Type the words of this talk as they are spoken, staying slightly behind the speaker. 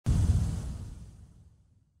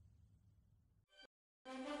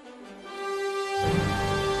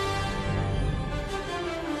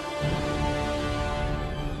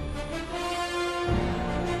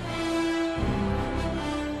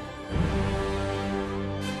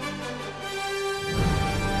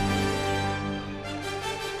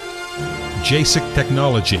Jasic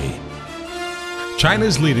Technology,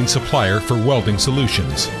 China's leading supplier for welding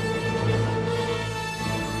solutions.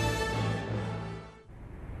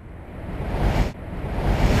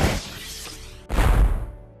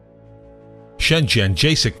 Shenzhen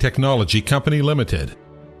Jasic Technology Company Limited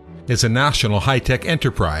is a national high-tech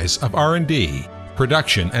enterprise of R&D,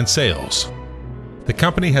 production, and sales. The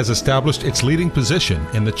company has established its leading position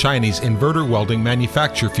in the Chinese inverter welding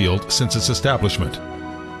manufacture field since its establishment,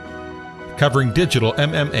 covering digital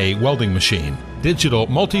MMA welding machine, digital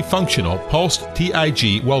multifunctional pulsed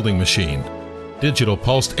TIG welding machine, digital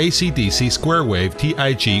pulsed AC/DC square wave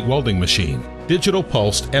TIG welding machine, digital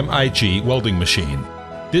pulsed MIG welding machine,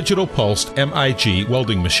 digital pulsed MIG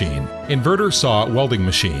welding machine, inverter saw welding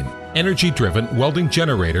machine, energy-driven welding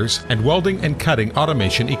generators, and welding and cutting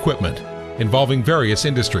automation equipment involving various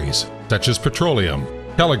industries such as petroleum,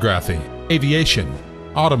 telegraphy, aviation,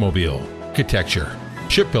 automobile, architecture,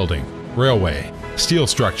 shipbuilding, railway, steel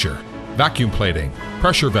structure, vacuum plating,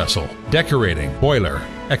 pressure vessel, decorating, boiler,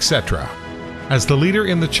 etc. As the leader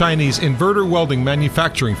in the Chinese inverter welding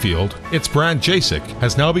manufacturing field, its brand Jasic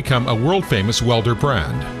has now become a world-famous welder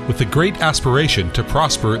brand. With the great aspiration to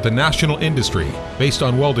prosper the national industry based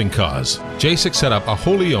on welding cause, Jasic set up a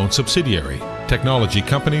wholly owned subsidiary, Technology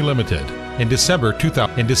Company Limited. In December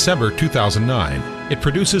 2009, it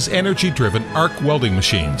produces energy-driven arc welding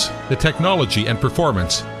machines, the technology and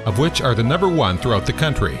performance of which are the #1 throughout the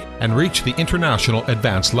country and reach the international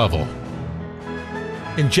advanced level.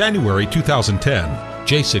 In January 2010,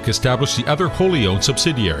 Jasic established the other wholly owned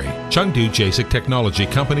subsidiary, Chengdu Jasic Technology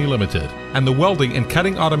Company Limited, and the welding and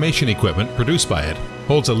cutting automation equipment produced by it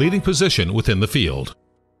holds a leading position within the field.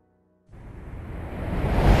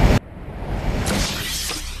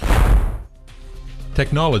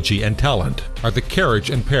 Technology and talent are the carriage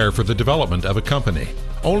and pair for the development of a company.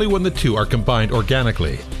 Only when the two are combined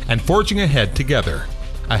organically and forging ahead together,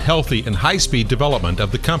 a healthy and high-speed development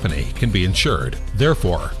of the company can be ensured.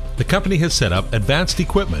 Therefore, the company has set up advanced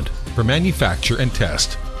equipment for manufacture and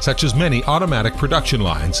test, such as many automatic production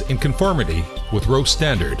lines in conformity with RoHS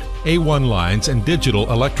standard, A1 lines, and digital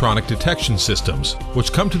electronic detection systems,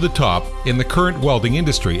 which come to the top in the current welding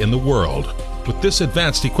industry in the world. With this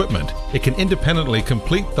advanced equipment, it can independently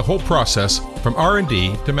complete the whole process from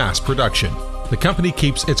R&D to mass production. The company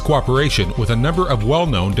keeps its cooperation with a number of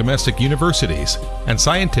well-known domestic universities and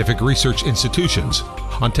scientific research institutions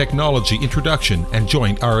on technology introduction and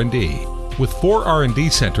joint R&D. With 4 R&D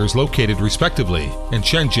centers located respectively in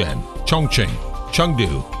Shenzhen, Chongqing,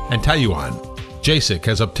 Chengdu, and Taiyuan, Jasic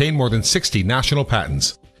has obtained more than 60 national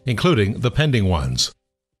patents, including the pending ones.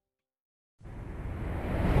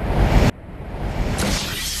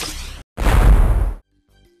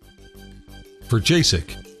 For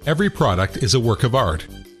Jasic, every product is a work of art,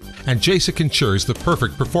 and Jasic ensures the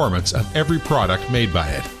perfect performance of every product made by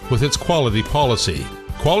it with its quality policy,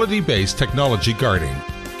 quality-based technology guarding,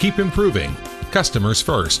 keep improving, customers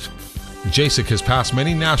first. Jasic has passed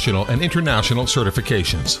many national and international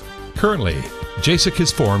certifications. Currently, Jasic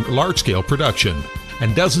has formed large-scale production,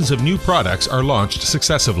 and dozens of new products are launched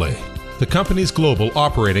successively. The company's global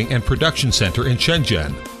operating and production center in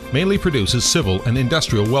Shenzhen mainly produces civil and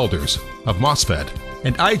industrial welders of MOSFET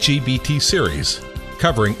and IGBT series,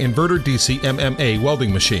 covering inverter DC MMA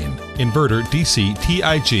welding machine, inverter DC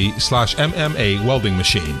TIG/MMA welding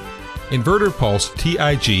machine, inverter pulse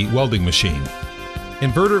TIG welding machine,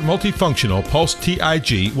 inverter multifunctional pulse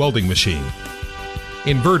TIG welding machine,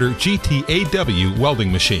 inverter GTAW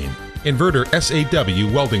welding machine, inverter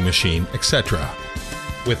SAW welding machine, etc.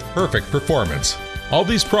 With perfect performance, all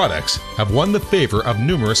these products have won the favor of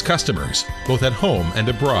numerous customers, both at home and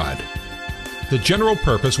abroad. The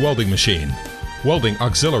general-purpose welding machine, welding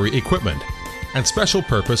auxiliary equipment, and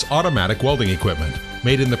special-purpose automatic welding equipment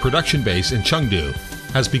made in the production base in Chengdu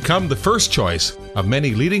has become the first choice of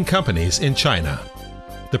many leading companies in China.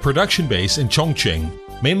 The production base in Chongqing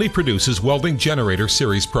mainly produces welding generator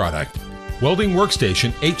series product, welding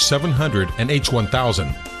workstation H700 and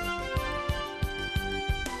H1000,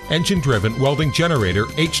 engine-driven welding generator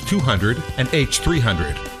H200 and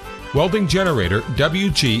H300, welding generator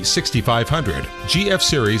WG6500, GF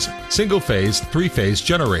series single-phase 3-phase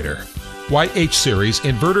generator, YH series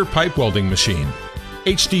inverter pipe welding machine,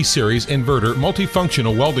 HD series inverter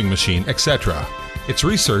multifunctional welding machine, etc. Its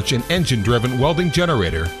research in engine-driven welding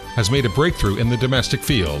generator has made a breakthrough in the domestic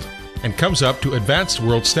field and comes up to advanced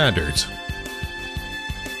world standards.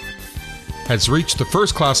 Has reached the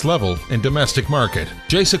first-class level in domestic market.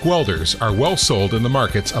 Jasic welders are well sold in the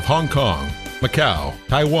markets of Hong Kong, Macau,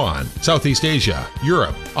 Taiwan, Southeast Asia,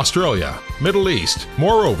 Europe, Australia, Middle East.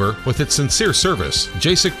 Moreover, with its sincere service,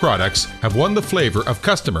 Jasic products have won the favor of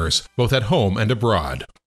customers both at home and abroad.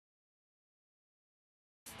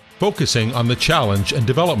 Focusing on the challenge and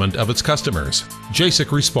development of its customers,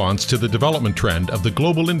 Jasic responds to the development trend of the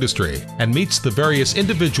global industry and meets the various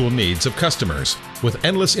individual needs of customers with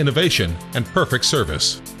endless innovation and perfect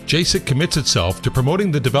service. Jasic commits itself to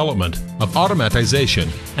promoting the development of automatization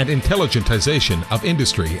and intelligentization of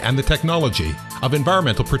industry and the technology of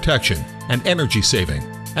environmental protection and energy saving,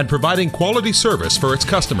 and providing quality service for its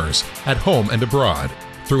customers at home and abroad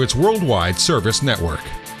through its worldwide service network.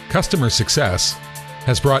 Customer success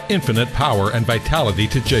has brought infinite power and vitality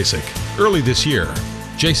to Jasic. Early this year,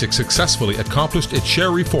 Jasic successfully accomplished its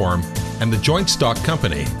share reform and the joint stock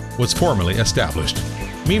company was formally established.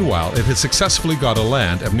 Meanwhile, it has successfully got a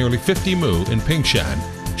land of nearly 50 mu in Pingshan,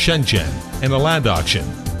 Shenzhen, in a land auction,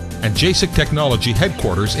 and Jasic Technology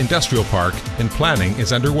Headquarters Industrial Park in planning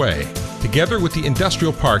is underway, together with the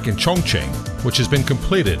Industrial Park in Chongqing, which has been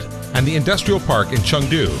completed, and the Industrial Park in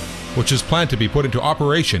Chengdu, which is planned to be put into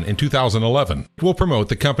operation in 2011, will promote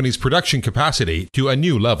the company's production capacity to a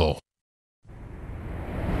new level.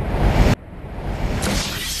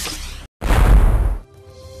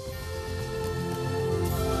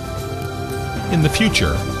 In the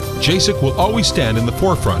future, Jasic will always stand in the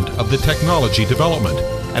forefront of the technology development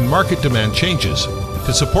and market demand changes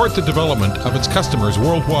to support the development of its customers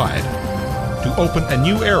worldwide, to open a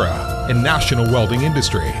new era in national welding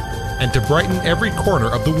industry, and to brighten every corner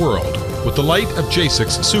of the world with the light of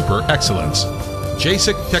Jasic's super excellence.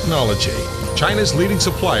 Jasic Technology, China's leading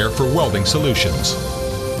supplier for welding solutions.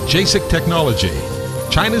 Jasic Technology,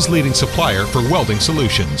 China's leading supplier for welding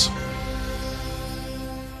solutions.